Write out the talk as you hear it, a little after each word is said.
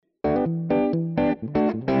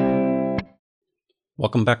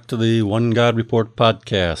Welcome back to the One God Report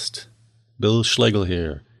podcast. Bill Schlegel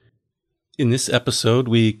here. In this episode,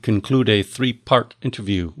 we conclude a three-part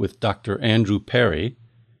interview with Dr. Andrew Perry.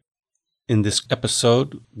 In this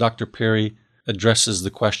episode, Dr. Perry addresses the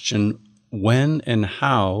question, when and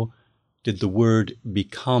how did the Word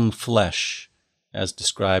become flesh, as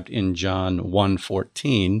described in John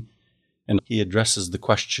 1:14, and he addresses the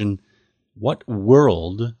question, what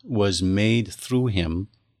world was made through him,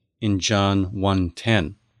 in John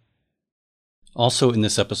 1:10. Also in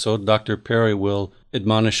this episode, Dr. Perry will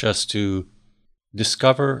admonish us to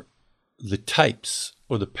discover the types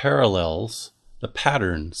or the parallels, the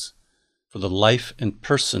patterns for the life and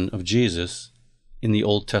person of Jesus in the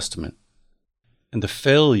Old Testament. And the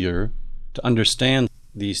failure to understand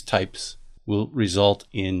these types will result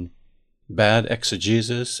in bad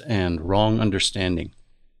exegesis and wrong understanding.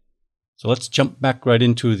 So let's jump back right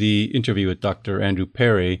into the interview with Dr. Andrew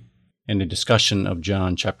Perry and a discussion of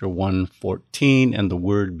John chapter 1:14, and the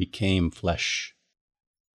Word became flesh.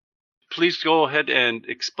 Please go ahead and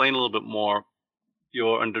explain a little bit more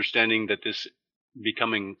your understanding that this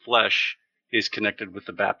becoming flesh is connected with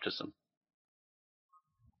the baptism.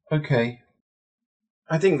 Okay.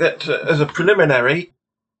 I think that as a preliminary,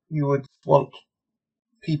 you would want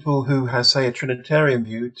people who have, say, a Trinitarian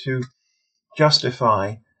view to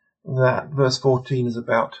justify that verse 14 is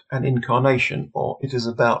about an incarnation, or it is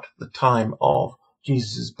about the time of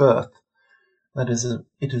Jesus' birth. That is,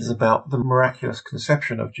 it is about the miraculous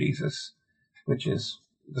conception of Jesus, which is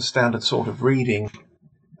the standard sort of reading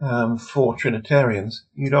for Trinitarians.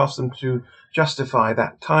 You'd ask them to justify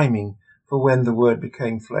that timing for when the Word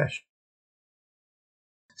became flesh.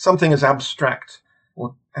 Something as abstract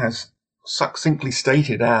or as succinctly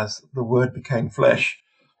stated as the Word became flesh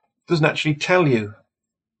doesn't actually tell you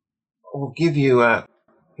or give you a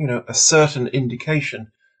certain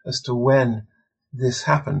indication as to when this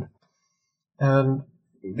happened. And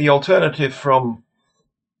the alternative from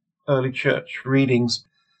early church readings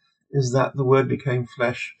is that the Word became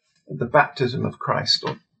flesh at the baptism of Christ,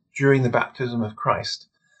 or during the baptism of Christ.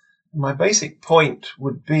 My basic point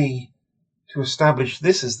would be to establish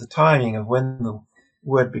this as the timing of when the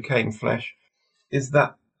Word became flesh, is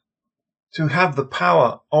that to have the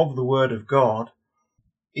power of the Word of God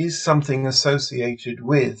is something associated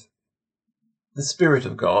with the Spirit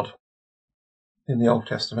of God in the Old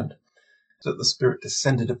Testament, that the Spirit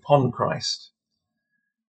descended upon Christ.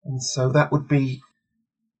 And so that would be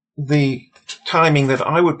the timing that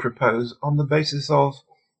I would propose on the basis of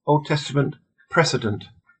Old Testament precedent.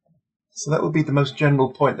 So that would be the most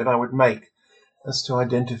general point that I would make as to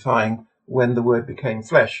identifying when the Word became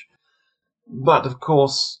flesh. But, of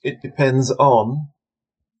course, it depends on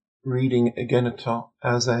reading egeneto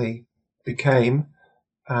as a became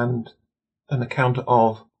and an account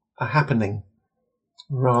of a happening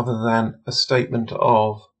rather than a statement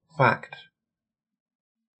of fact,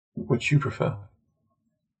 which you prefer.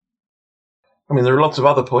 I mean, there are lots of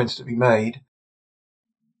other points to be made.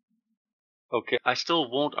 Okay, I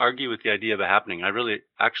still won't argue with the idea of a happening. I really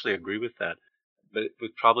actually agree with that, but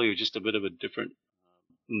with probably just a bit of a different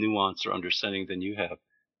nuance or understanding than you have.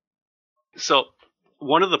 So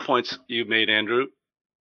one of the points you made, Andrew,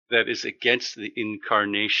 that is against the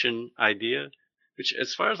incarnation idea, which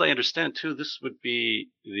as far as I understand too, this would be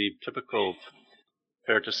the typical,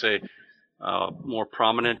 fair to say, more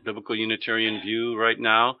prominent biblical Unitarian view right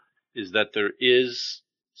now, is that there is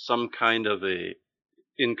some kind of a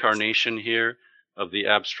incarnation here of the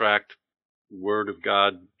abstract Word of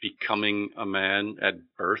God becoming a man at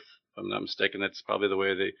birth. If I'm not mistaken, that's probably the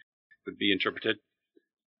way they would be interpreted.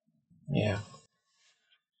 Yeah.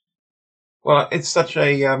 Well, it's such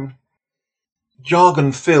a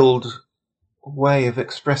jargon-filled way of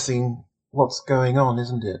expressing what's going on,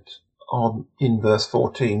 isn't it? In verse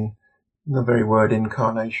 14, the very word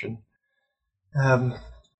incarnation.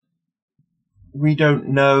 We don't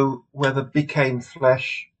know whether became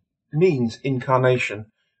flesh means incarnation.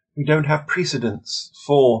 We don't have precedents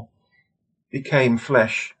for became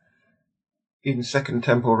flesh in Second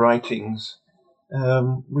Temple writings.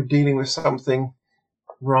 We're dealing with something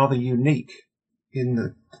rather unique in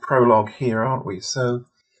the prologue here, aren't we? So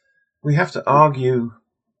we have to argue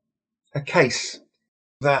a case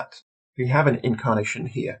that we have an incarnation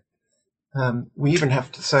here. We even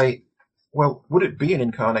have to say, well, would it be an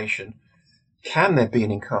incarnation? Can there be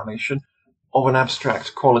an incarnation of an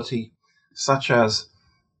abstract quality such as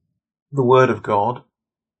the Word of God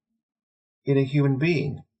in a human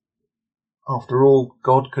being? After all,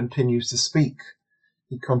 God continues to speak.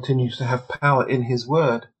 He continues to have power in his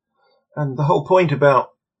Word. And the whole point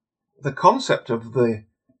about the concept of the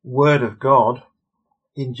Word of God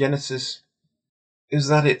in Genesis is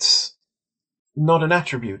that it's not an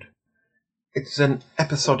attribute. It's an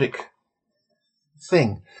episodic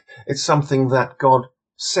thing. It's something that God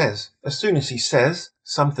says. As soon as he says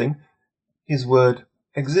something, his word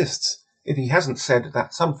exists. If he hasn't said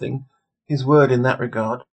that something, his word in that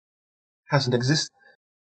regard hasn't existed.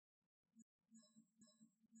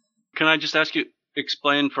 Can I just ask you,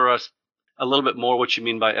 explain for us a little bit more what you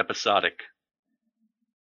mean by episodic?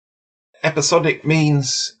 Episodic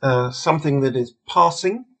means something that is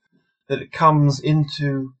passing, that it comes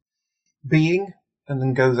into being and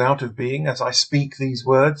then goes out of being. As I speak these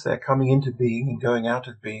words, they're coming into being and going out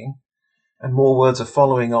of being, and more words are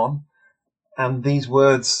following on. And these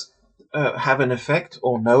words have an effect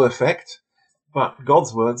or no effect, but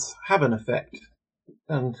God's words have an effect.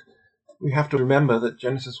 And we have to remember that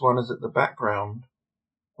Genesis 1 is at the background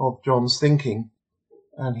of John's thinking,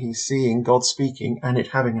 and he's seeing God speaking and it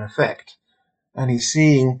having an effect. And he's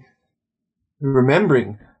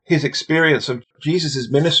remembering his experience of Jesus'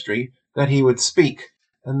 ministry, that he would speak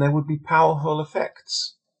and there would be powerful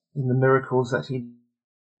effects in the miracles that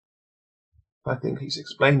I think he's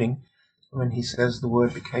explaining when he says the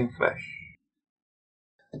word became flesh.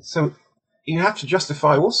 So you have to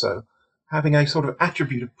justify also having a sort of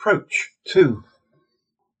attribute approach to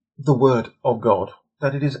the word of God,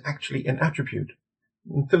 that it is actually an attribute.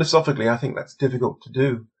 And philosophically, I think that's difficult to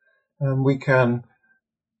do. We can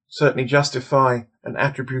certainly justify an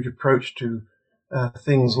attribute approach to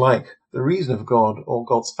things like the reason of God or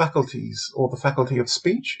God's faculties or the faculty of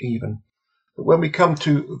speech even. But when we come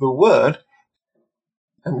to the word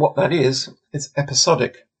and what that is, it's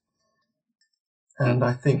episodic. And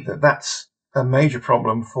I think that that's a major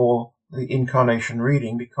problem for the incarnation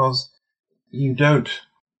reading, because you don't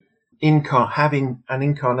having an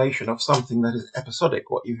incarnation of something that is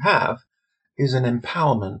episodic. What you have is an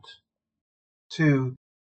empowerment to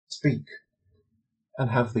speak and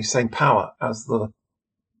have the same power as the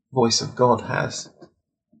voice of God has.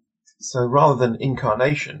 So rather than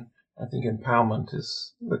incarnation, I think empowerment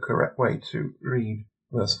is the correct way to read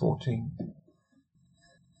verse 14.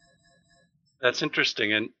 That's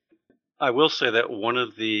interesting. And I will say that one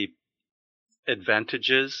of the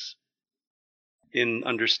advantages in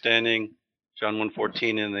understanding John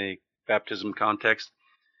 1:14 in the baptism context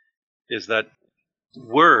is that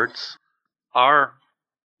words are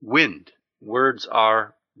wind. Words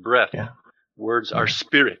are breath. Yeah. Words are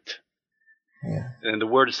spirit. Yeah. And the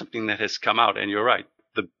word is something that has come out. And you're right.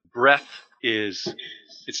 The breath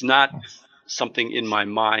it's not something in my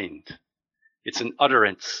mind. It's an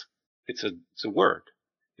utterance. It's a word.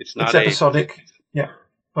 It's not episodic. Yeah.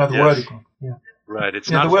 By the word. Yeah. Right.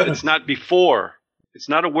 It's not before. It's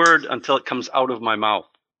not a word until it comes out of my mouth.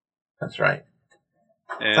 That's right.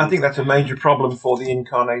 And I think that's a major problem for the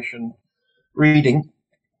incarnation reading.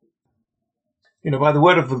 By the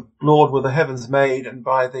word of the Lord were the heavens made, and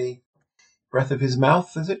by the breath of his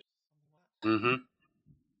mouth, is it? Mm-hmm.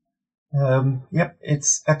 Yep,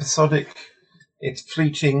 it's episodic, it's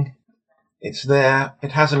fleeting, it's there,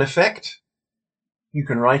 it has an effect. You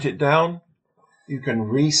can write it down, you can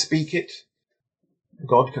re-speak it,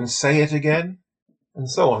 God can say it again, and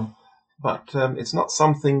so on. But it's not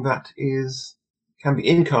something that can be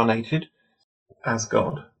incarnated as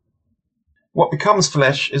God. What becomes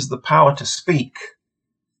flesh is the power to speak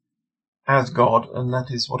as God, and that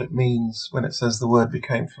is what it means when it says the word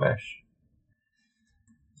became flesh.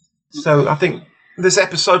 So I think this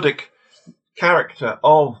episodic character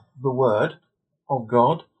of the word of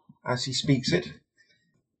God as he speaks it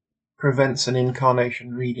prevents an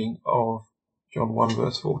incarnation reading of John 1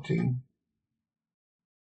 verse 14.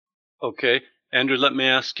 Okay. Andrew, let me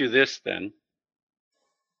ask you this then.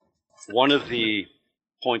 One of the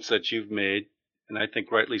points that you've made, and I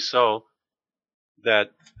think rightly so,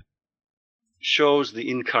 that shows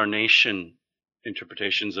the incarnation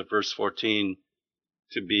interpretations of verse 14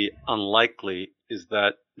 to be unlikely is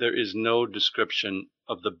that there is no description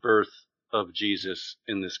of the birth of Jesus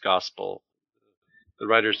in this gospel. The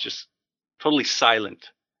writer is just totally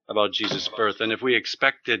silent about Jesus' birth. And if we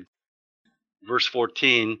expected verse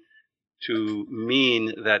 14 to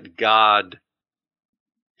mean that God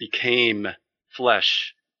became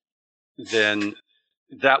flesh, then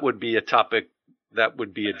that would be a topic that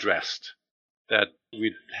would be addressed. That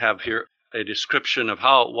we'd have here a description of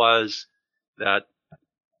how it was that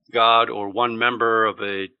God or one member of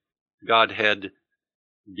a Godhead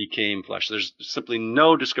became flesh. There's simply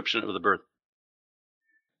no description of the birth.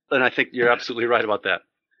 And I think you're absolutely right about that.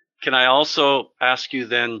 Can I also ask you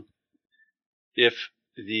then if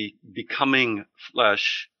the becoming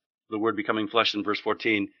flesh, the word becoming flesh in verse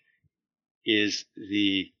 14, is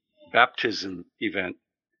the baptism event?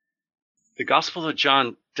 the Gospel of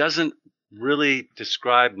John doesn't really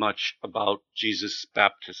describe much about Jesus'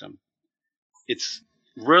 baptism. It's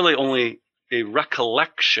really only a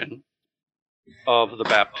recollection of the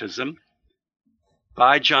baptism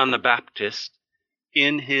by John the Baptist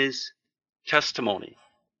in his testimony.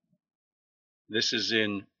 This is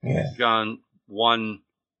in John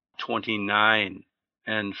 1:29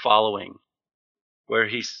 and following, where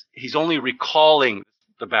he's only recalling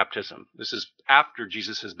the baptism. This is after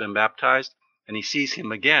Jesus has been baptized, and he sees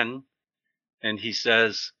him again, and he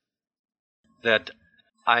says that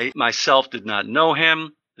I myself did not know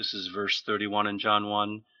him. This is verse 31 in John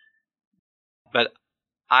 1. But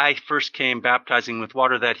I first came baptizing with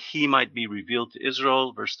water that he might be revealed to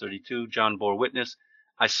Israel. Verse 32, John bore witness.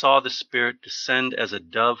 I saw the Spirit descend as a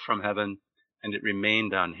dove from heaven, and it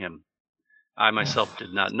remained on him. I myself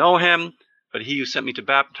did not know him, but he who sent me to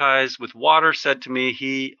baptize with water said to me,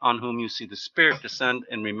 he on whom you see the Spirit descend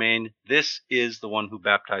and remain, this is the one who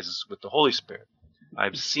baptizes with the Holy Spirit. I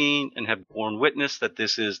have seen and have borne witness that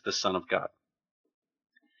this is the Son of God.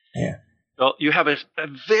 Yeah. Well, you have a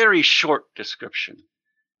very short description.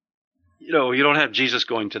 You know, you don't have Jesus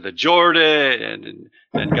going to the Jordan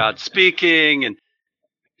and God speaking, and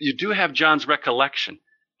you do have John's recollection.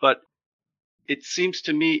 But it seems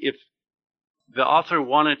to me if the author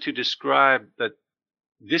wanted to describe that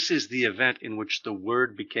this is the event in which the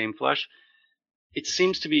Word became flesh, it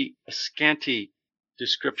seems to be a scanty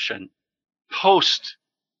description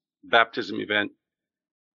post-baptism event.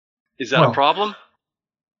 Is that a problem?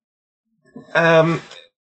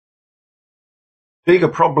 Bigger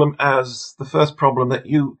problem as the first problem that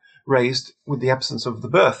you raised with the absence of the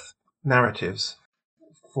birth narratives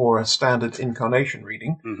for a standard incarnation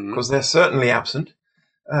reading, because they're certainly absent,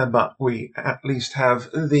 but we at least have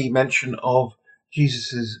the mention of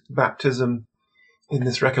Jesus' baptism in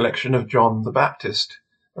this recollection of John the Baptist,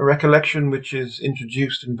 a recollection which is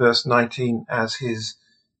introduced in verse 19 as his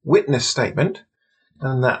witness statement,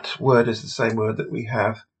 and that word is the same word that we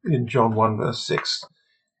have in John 1 verse 6.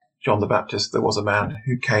 John the Baptist, there was a man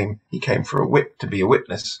who came, he came for to be a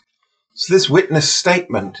witness. So this witness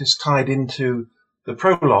statement is tied into the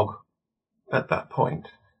prologue at that point,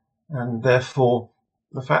 and therefore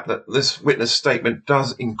the fact that this witness statement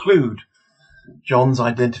does include John's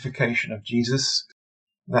identification of Jesus,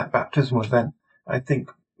 that baptismal event, I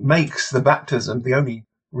think makes the baptism the only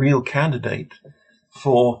real candidate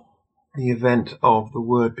for the event of the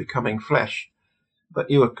Word becoming flesh.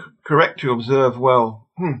 But you are correct to observe,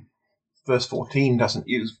 verse 14 doesn't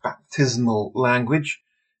use baptismal language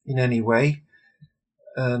in any way,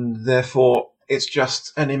 and therefore it's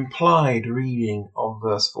just an implied reading of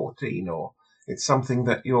verse 14, or it's something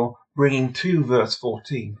that you're bringing to verse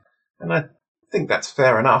 14. And I think that's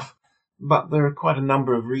fair enough, but there are quite a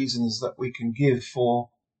number of reasons that we can give for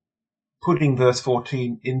putting verse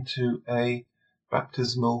 14 into a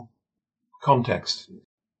baptismal context,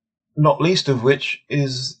 not least of which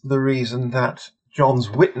is the reason that John's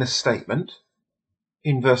witness statement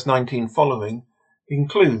in verse 19 following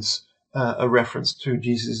includes a reference to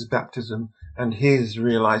Jesus' baptism and his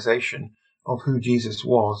realization of who Jesus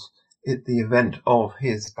was at the event of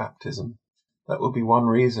his baptism. That would be one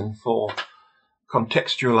reason for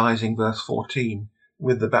contextualizing verse 14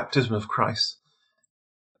 with the baptism of Christ.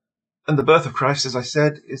 And the birth of Christ, as I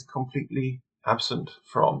said, is completely absent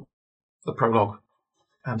from the prologue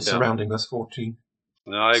and surrounding verse 14.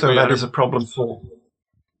 No, so that is a problem for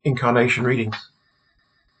incarnation readings.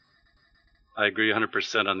 I agree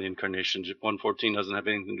 100% on the incarnation. 1:14 doesn't have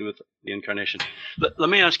anything to do with the incarnation. Let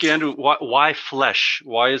me ask you, Andrew, why flesh?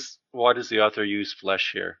 Why does the author use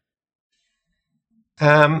flesh here?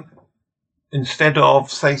 Instead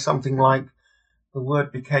of, say, something like the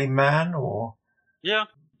Word became man, or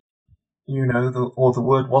or the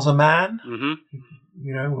Word was a man.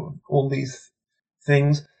 All these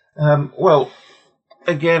things.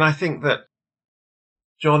 Again, I think that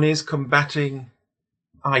John is combating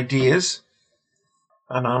ideas,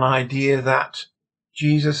 and an idea that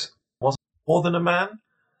Jesus was more than a man.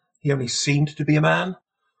 He only seemed to be a man.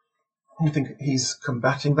 I think he's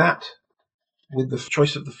combating that with the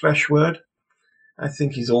choice of the flesh word. I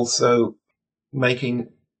think he's also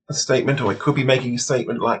making a statement, or he could be making a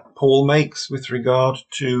statement like Paul makes with regard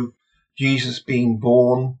to Jesus being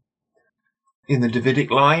born in the Davidic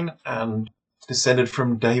line and descended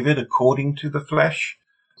from David according to the flesh.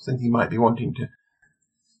 I think he might be wanting to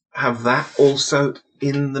have that also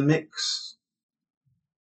in the mix.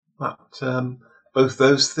 But both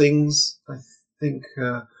those things, I think,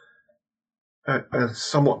 are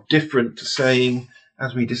somewhat different to saying,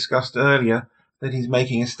 as we discussed earlier, that he's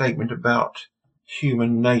making a statement about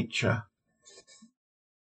human nature.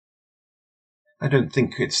 I don't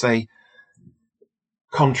think it's a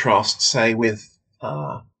contrast, say, with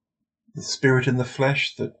the spirit in the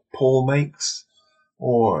flesh that Paul makes,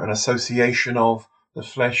 or an association of the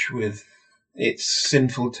flesh with its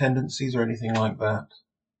sinful tendencies or anything like that.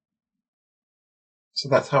 So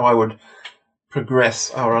that's how I would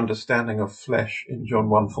progress our understanding of flesh in John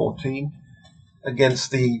 1:14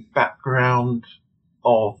 against the background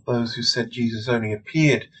of those who said Jesus only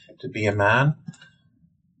appeared to be a man,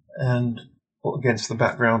 and against the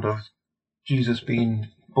background of Jesus being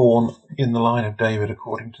born in the line of David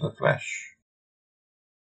according to the flesh.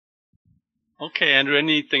 Okay, Andrew,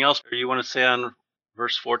 anything else you want to say on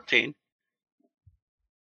verse 14?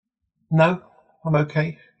 No, I'm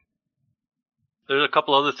okay. There's a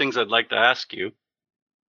couple other things I'd like to ask you.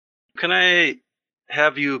 Can I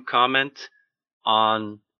have you comment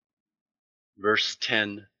on verse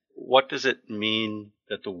 10? What does it mean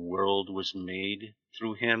that the world was made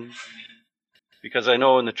through him? Because I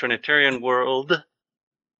know in the Trinitarian world,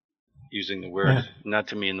 using the word not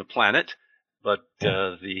to mean the planet, but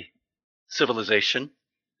the civilization,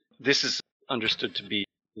 this is understood to be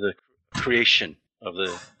the creation of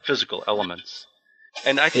the physical elements.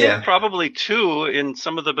 And I think probably, too, in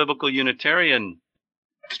some of the biblical Unitarian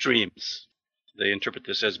streams, they interpret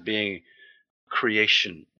this as being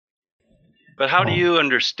creation. But how do you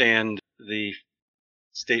understand the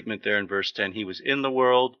statement there in verse 10? He was in the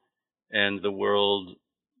world, and the world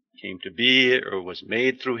came to be or was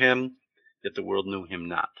made through him, yet the world knew him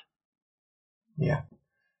not. Yeah.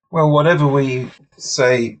 Well, whatever we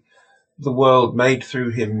say the world made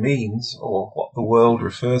through him means, or what the world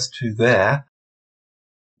refers to there,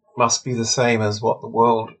 must be the same as what the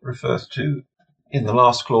world refers to in the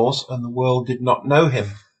last clause, and the world did not know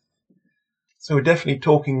him. So we're definitely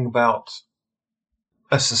talking about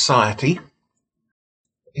a society.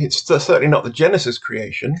 It's certainly not the Genesis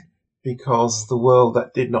creation, because the world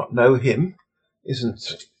that did not know him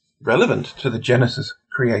isn't relevant to the Genesis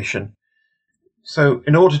creation. So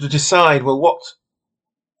in order to decide, well, what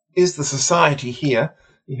is the society here,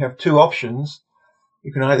 you have two options.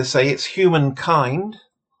 You can either say it's humankind,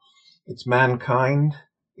 it's mankind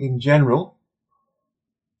in general,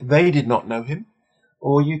 they did not know him,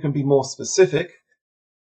 or you can be more specific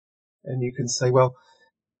and you can say, well,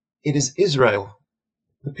 it is Israel,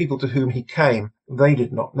 the people to whom he came, they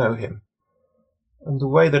did not know him. And the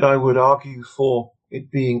way that I would argue for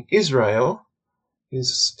it being Israel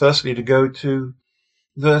is firstly to go to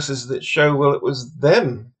verses that show, well, it was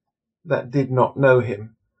them that did not know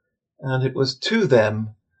him, and it was to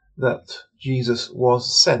them that Jesus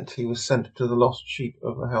was sent. He was sent to the lost sheep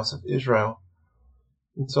of the house of Israel.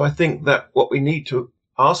 And so I think that what we need to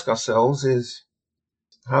ask ourselves is,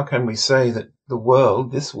 how can we say that the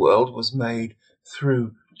world, this world, was made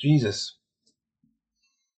through Jesus?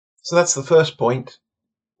 So that's the first point.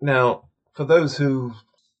 Now, for those who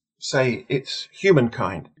say it's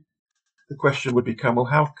humankind, the question would become, well,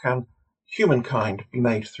 how can humankind be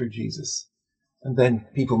made through Jesus? And then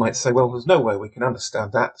people might say, well, there's no way we can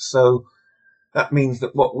understand that. So that means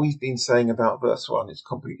that what we've been saying about verse 1 is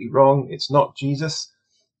completely wrong. It's not Jesus.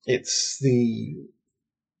 It's the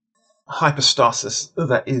hypostasis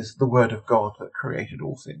that is the Word of God that created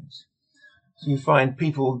all things. So you find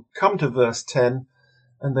people come to verse 10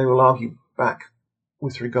 and they will argue back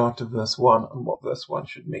with regard to verse 1 and what verse 1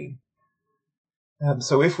 should mean.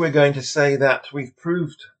 So if we're going to say that we've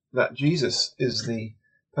proved that Jesus is the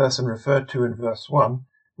person referred to in verse 1,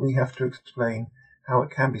 we have to explain how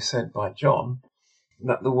it can be said by John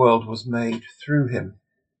that the world was made through him.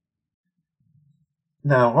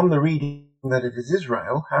 Now, on the reading that it is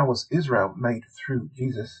Israel, how was Israel made through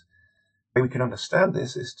Jesus? The way we can understand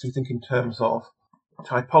this is to think in terms of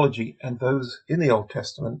typology and those in the Old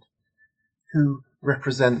Testament who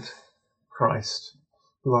represent Christ,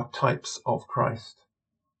 who are types of Christ.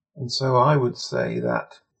 And so I would say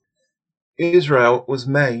that Israel was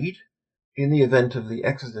made in the event of the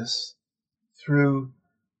Exodus through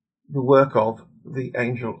the work of the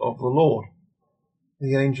angel of the Lord.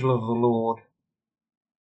 The angel of the Lord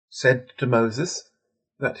said to Moses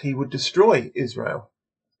that he would destroy Israel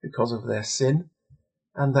because of their sin,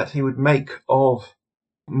 and that he would make of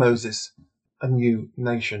Moses a new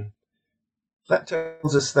nation. That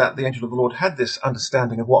tells us that the angel of the Lord had this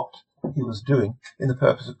understanding of what he was doing in the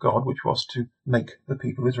purpose of God, which was to make the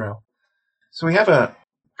people Israel. So we have a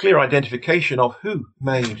clear identification of who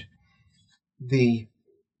made the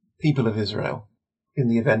people of Israel in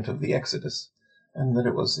the event of the Exodus, and that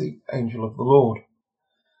it was the angel of the Lord.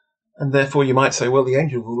 And therefore you might say, well, the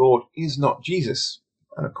angel of the Lord is not Jesus.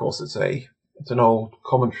 And of course it's an old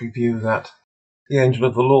commentary view that the angel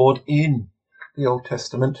of the Lord in the Old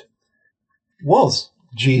Testament was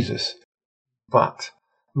Jesus. But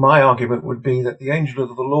my argument would be that the angel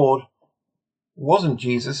of the Lord wasn't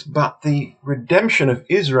Jesus, but the redemption of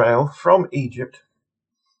Israel from Egypt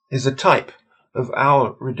is a type of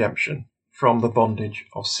our redemption from the bondage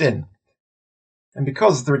of sin. And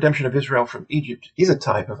because the redemption of Israel from Egypt is a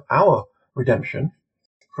type of our redemption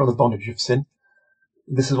from the bondage of sin,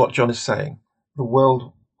 this is what John is saying. The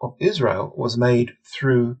world of Israel was made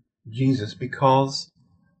through Jesus because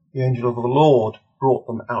the angel of the Lord brought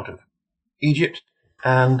them out of Egypt,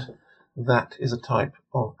 and that is a type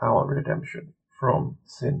of our redemption from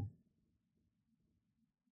sin.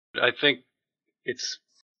 I think it's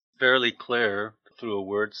fairly clear through a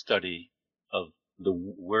word study of the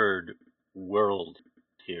word world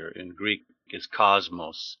here in Greek is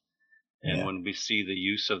cosmos. And when we see the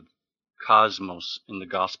use of cosmos in the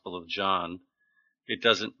Gospel of John, it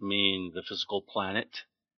doesn't mean the physical planet.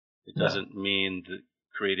 It doesn't mean the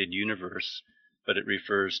created universe, but it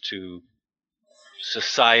refers to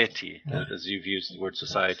society, as you've used the word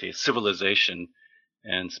society, civilization,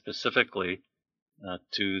 and specifically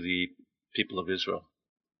to the people of Israel.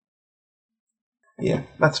 Yeah,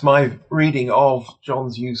 that's my reading of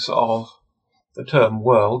John's use of the term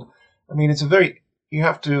world. I mean, you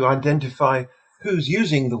have to identify who's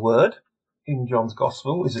using the word in John's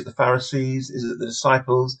Gospel. Is it the Pharisees? Is it the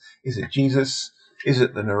disciples? Is it Jesus? Is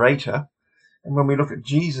it the narrator? And when we look at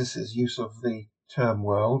Jesus' use of the term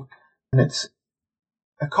world, and it's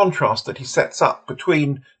a contrast that he sets up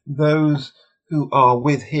between those who are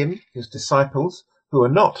with him, his disciples, who are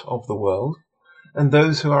not of the world, and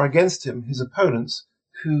those who are against him, his opponents,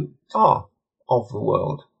 who are of the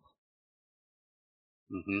world.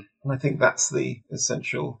 Mm-hmm. And I think that's the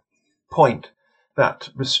essential point that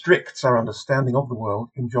restricts our understanding of the world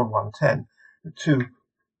in John 1:10 to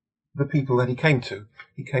the people that he came to.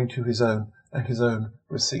 He came to his own, and his own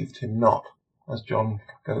received him not, as John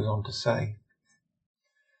goes on to say.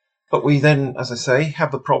 But we then, as I say,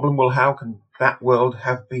 have the problem, well, how can that world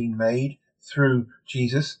have been made through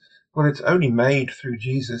Jesus? Well, it's only made through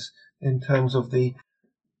Jesus in terms of the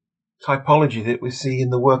typology that we see in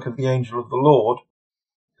the work of the angel of the Lord,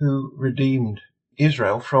 who redeemed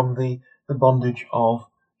Israel from the bondage of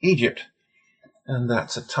Egypt. And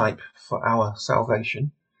that's a type for our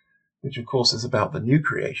salvation, which of course is about the new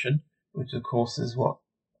creation, which of course is what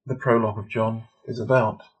the prologue of John is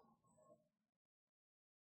about.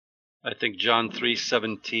 I think John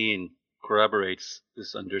 3:17 corroborates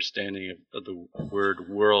this understanding of the word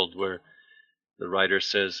world, where the writer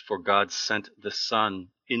says, "For God sent the Son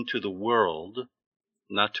into the world,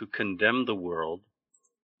 not to condemn the world,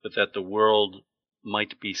 but that the world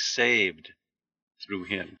might be saved through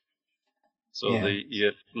him." So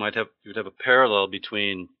you'd have a parallel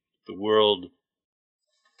between the world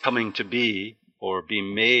coming to be or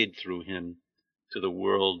being made through him to the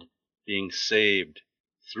world being saved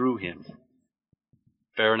through him.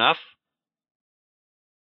 Fair enough?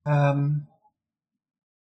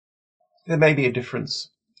 There may be a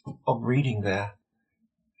difference of reading there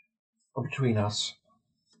between us.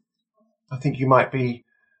 I think you might be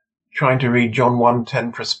trying to read John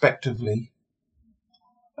 1:10 prospectively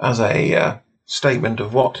as a statement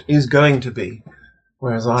of what is going to be,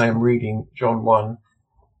 whereas I am reading John 1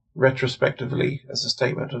 retrospectively as a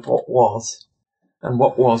statement of what was, and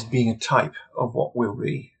what was being a type of what will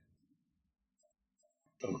be.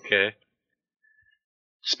 Okay.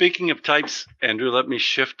 Speaking of types, Andrew, let me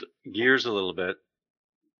shift gears a little bit.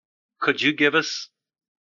 Could you give us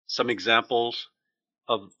some examples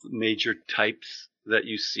of major types that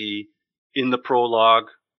you see in the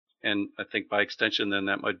prologue? And I think by extension, then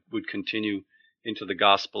that would continue into the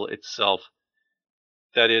gospel itself.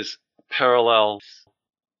 That is parallel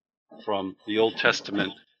from the Old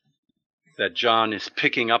Testament that John is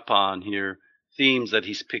picking up on here, themes that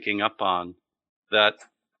he's picking up on that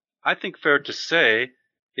I think fair to say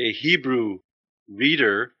a Hebrew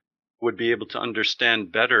reader would be able to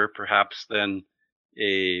understand better perhaps than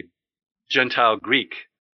a Gentile Greek.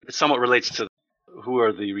 It somewhat relates to who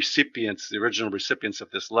are the recipients, the original recipients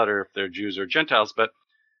of this letter, if they're Jews or Gentiles. But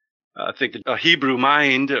I think a Hebrew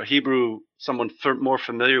mind, someone more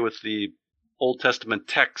familiar with the Old Testament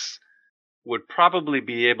texts, would probably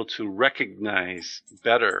be able to recognize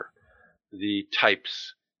better the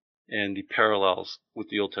types and the parallels with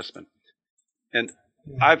the Old Testament. And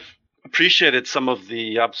I've appreciated some of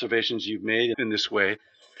the observations you've made in this way.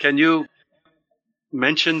 Can you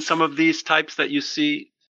mention some of these types that you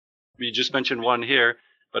see? You just mentioned one here,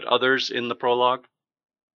 but others in the prologue?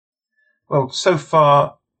 Well, so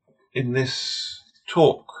far in this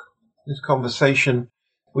talk, this conversation,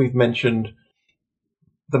 we've mentioned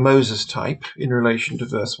the Moses type in relation to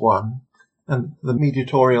verse 1. and the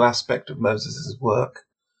mediatorial aspect of Moses' work,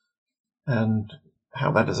 and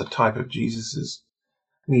how that is a type of Jesus'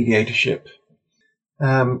 mediatorship.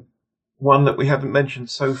 One that we haven't mentioned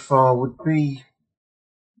so far would be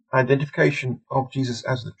identification of Jesus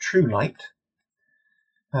as the true light,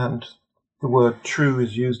 and the word true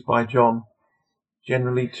is used by John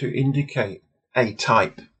generally to indicate a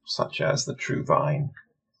type, such as the true vine.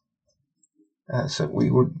 So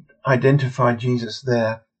we would identify Jesus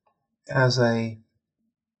there as the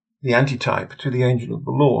antitype to the angel of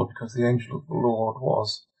the Lord, because the angel of the Lord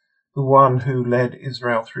was the one who led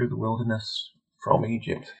Israel through the wilderness from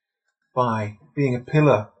Egypt by being a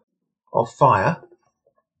pillar of fire,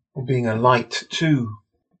 or being a light to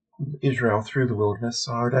Israel through the wilderness.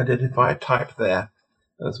 So I would identify a type there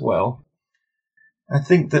as well. I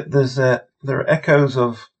think that there are echoes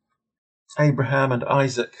of Abraham and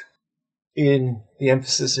Isaac in the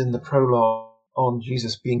emphasis in the prologue on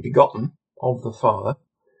Jesus being begotten of the Father.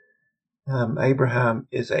 Abraham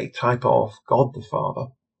is a type of God the Father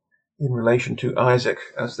in relation to Isaac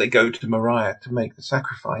as they go to Moriah to make the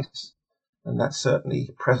sacrifice, and that's certainly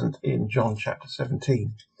present in John chapter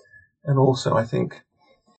 17. And also I think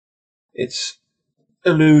it's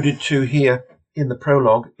alluded to here in the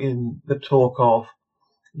prologue in the talk of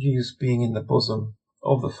Jesus being in the bosom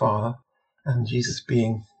of the Father and Jesus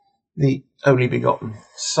being the only begotten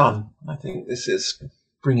Son. I think this is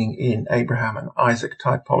bringing in Abraham and Isaac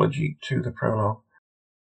typology to the prologue.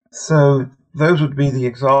 So those would be the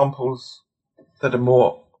examples that are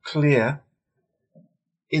more clear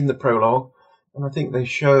in the prologue, and I think they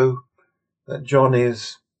show that John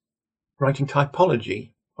is writing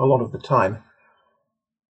typology a lot of the time,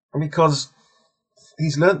 and because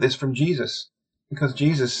he's learnt this from Jesus, because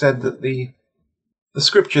Jesus said that the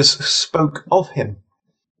scriptures spoke of him.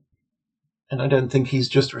 And I don't think he's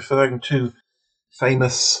just referring to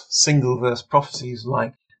famous single verse prophecies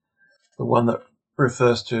like the one that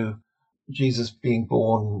refers to Jesus being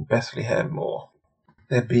born in Bethlehem, or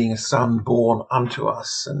there being a son born unto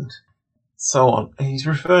us, and so on. He's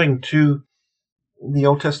referring to the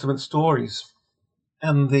Old Testament stories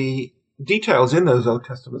and the details in those Old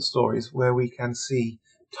Testament stories where we can see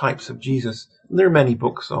types of Jesus. And there are many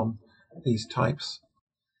books on these types,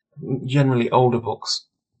 generally older books,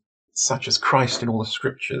 such as Christ in all the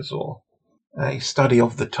Scriptures, or A Study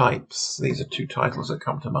of the Types. These are two titles that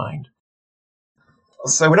come to mind.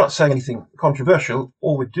 So we're not saying anything controversial.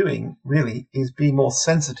 All we're doing, really, is being more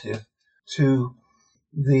sensitive to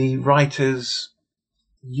the writer's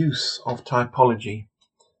use of typology.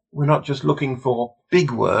 We're not just looking for big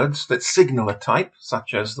words that signal a type,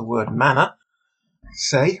 such as the word manna,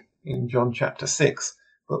 say, in John chapter 6,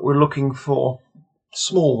 but we're looking for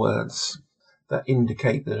small words that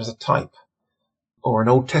indicate there's a type, or an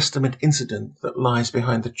Old Testament incident that lies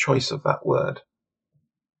behind the choice of that word.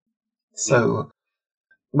 So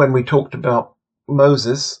when we talked about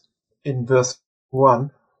Moses in verse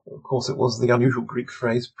 1, of course it was the unusual Greek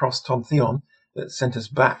phrase pros ton theon that sent us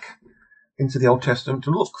back into the Old Testament to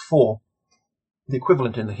look for the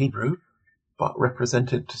equivalent in the Hebrew, but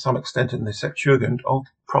represented to some extent in the Septuagint, of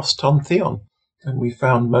pros ton theon. And we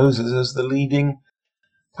found Moses as the leading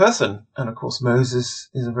person. And of course Moses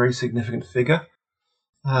is a very significant figure.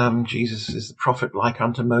 Jesus is the prophet like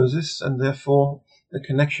unto Moses, and therefore the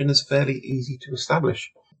connection is fairly easy to establish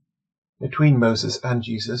between Moses and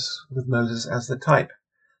Jesus, with Moses as the type.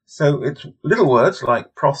 So it's little words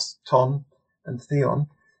like pros, ton, and theon,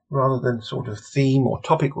 rather than sort of theme or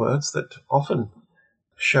topic words that often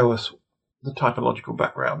show us the typological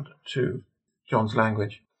background to John's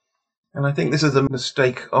language. And I think this is a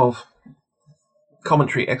mistake of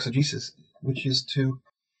commentary exegesis, which is to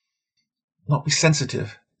not be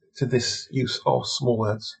sensitive to this use of small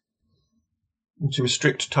words, and to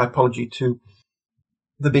restrict typology to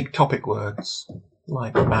the big topic words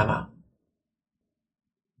like manna.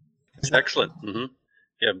 Excellent.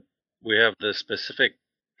 Yeah, we have the specific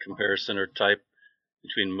comparison or type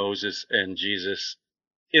between Moses and Jesus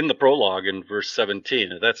in the prologue in verse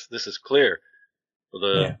 17. This is clear.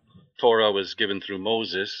 The Torah was given through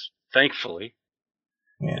Moses, thankfully,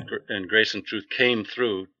 and grace and truth came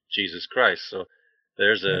through Jesus Christ. So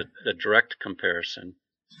there's a direct comparison.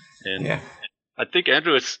 And I think,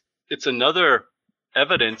 Andrew, it's another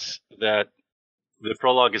evidence that the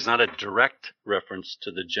prologue is not a direct reference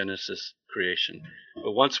to the Genesis creation.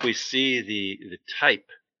 But once we see the type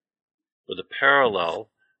or the parallel,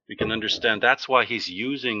 we can understand that's why he's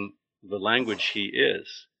using the language he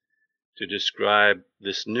is to describe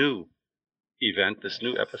this new event, this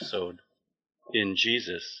new episode in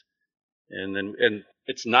Jesus. And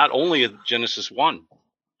it's not only Genesis 1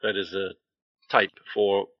 that is a type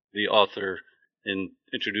for the author in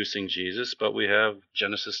introducing Jesus, but we have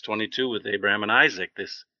Genesis 22 with Abraham and Isaac,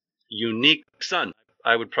 this unique son.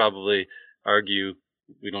 I would probably argue,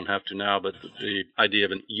 we don't have to now, but the idea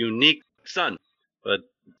of a unique son. But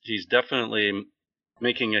he's definitely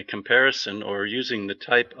making a comparison or using the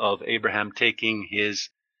type of Abraham taking his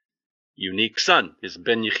unique son, his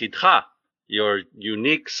Ben Yechidcha, your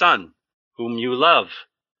unique son, whom you love,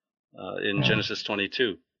 in Genesis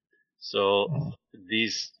 22. So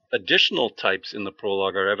these additional types in the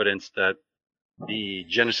prologue are evidence that the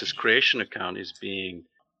Genesis creation account is being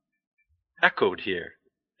echoed here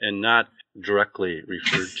and not directly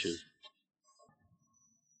referred to.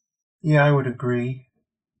 Yeah, I would agree.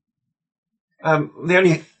 The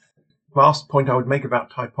only last point I would make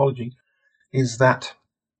about typology is that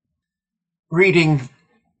reading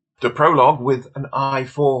the prologue with an eye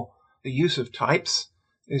for the use of types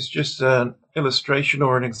is just an illustration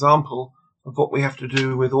or an example of what we have to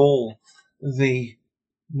do with all the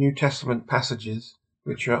New Testament passages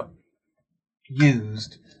which are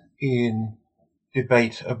used in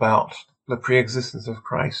debate about the pre-existence of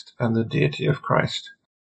Christ and the deity of Christ.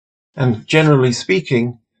 And generally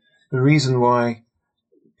speaking, the reason why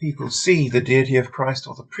people see the deity of Christ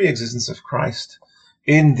or the pre-existence of Christ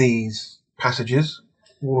in these passages,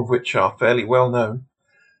 all of which are fairly well known,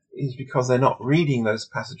 is because they're not reading those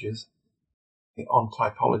passages on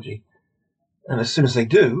typology. And as soon as they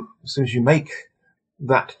do, as soon as you make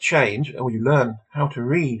that change, or you learn how to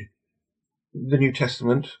read the New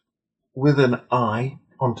Testament with an eye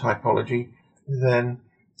on typology, then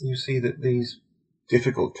you see that these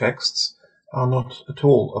difficult texts are not at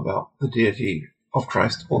all about the deity of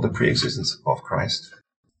Christ or the pre-existence of Christ.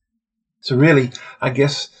 So really, I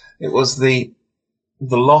guess it was the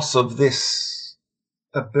loss of this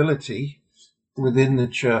ability within the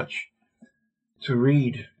church to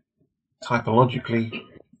read typologically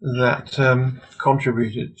that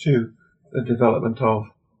contributed to the development of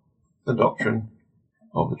the doctrine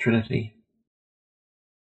of the Trinity.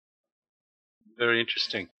 Very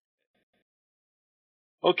interesting.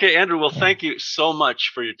 Okay, Andrew, well, thank you so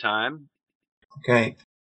much for your time. Okay.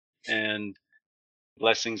 And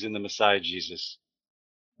blessings in the Messiah, Jesus.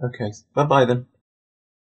 Okay. Bye-bye then.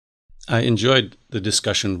 I enjoyed the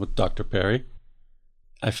discussion with Dr. Perry.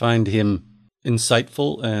 I find him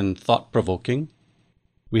insightful and thought-provoking.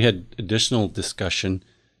 We had additional discussion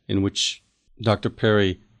in which Dr.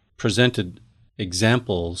 Perry presented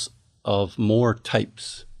examples of more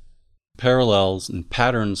types, parallels and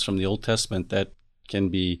patterns from the Old Testament that can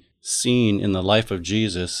be seen in the life of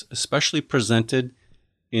Jesus, especially presented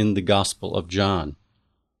in the Gospel of John.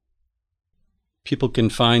 People can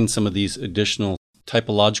find some of these additional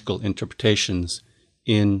typological interpretations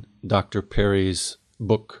in Dr. Perry's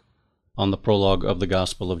book on the prologue of the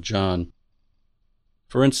Gospel of John.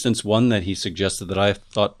 For instance, one that he suggested that I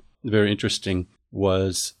thought very interesting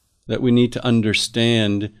was that we need to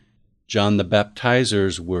understand John the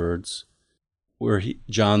Baptizer's words, where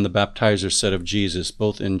John the Baptizer said of Jesus,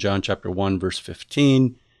 both in John chapter 1, verse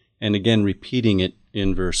 15, and again repeating it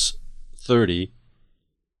in verse 30,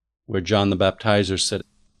 where John the Baptizer said,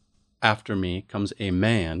 "After me comes a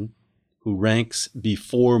man who ranks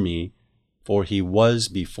before me, for he was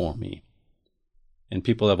before me." And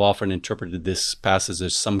people have often interpreted this passage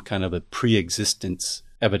as some kind of a pre-existence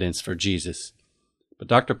evidence for Jesus. But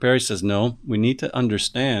Dr. Perry says, no, we need to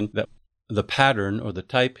understand that the pattern or the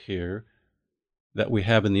type here that we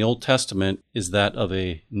have in the Old Testament is that of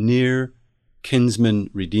a near kinsman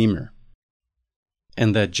redeemer.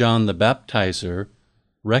 And that John the Baptizer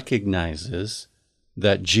recognizes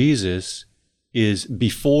that Jesus is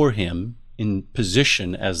before him in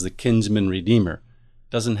position as the kinsman redeemer.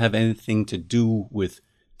 Doesn't have anything to do with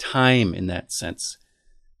time in that sense.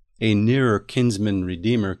 A nearer kinsman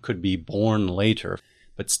redeemer could be born later,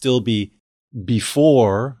 but still be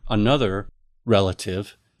before another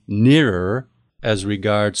relative, nearer as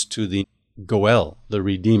regards to the Goel, the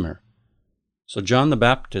Redeemer. So John the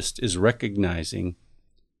Baptist is recognizing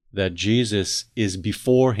that Jesus is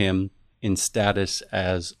before him in status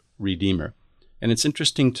as Redeemer. And it's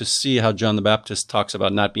interesting to see how John the Baptist talks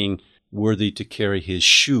about not being worthy to carry his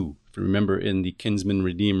shoe. If you remember in the kinsman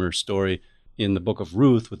redeemer story in the book of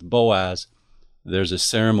Ruth with Boaz, there's a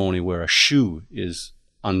ceremony where a shoe is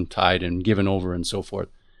untied and given over and so forth.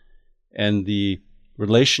 And the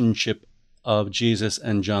relationship of Jesus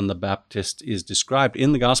and John the Baptist is described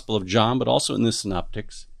in the Gospel of John, but also in the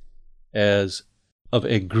Synoptics, as of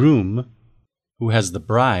a groom who has the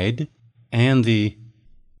bride and the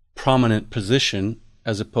prominent position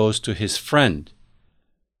as opposed to his friend.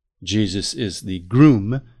 Jesus is the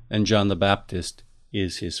groom and John the Baptist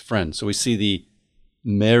is his friend. So we see the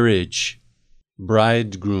marriage,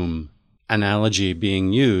 bridegroom analogy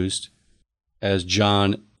being used as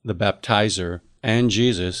John the Baptizer and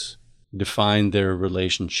Jesus define their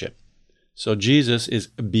relationship. So Jesus is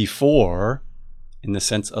before in the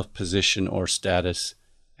sense of position or status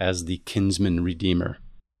as the kinsman redeemer.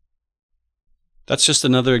 That's just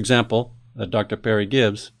another example that Dr. Perry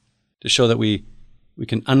gives to show that we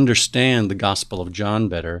can understand the Gospel of John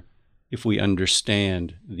better if we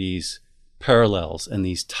understand these parallels and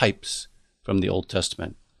these types from the Old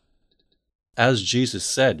Testament. As Jesus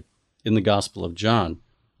said in the Gospel of John,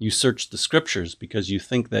 you search the Scriptures because you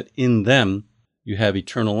think that in them you have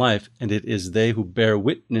eternal life, and it is they who bear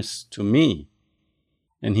witness to me.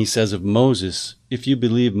 And he says of Moses, if you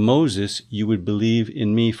believe Moses, you would believe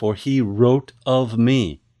in me, for he wrote of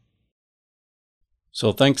me.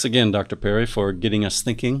 So thanks again, Dr. Perry, for getting us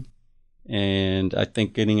thinking, and I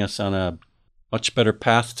think getting us on a much better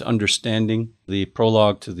path to understanding the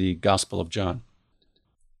prologue to the Gospel of John.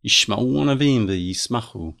 Yishma'u anavim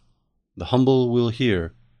ve'yismachu. The humble will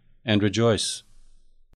hear and rejoice.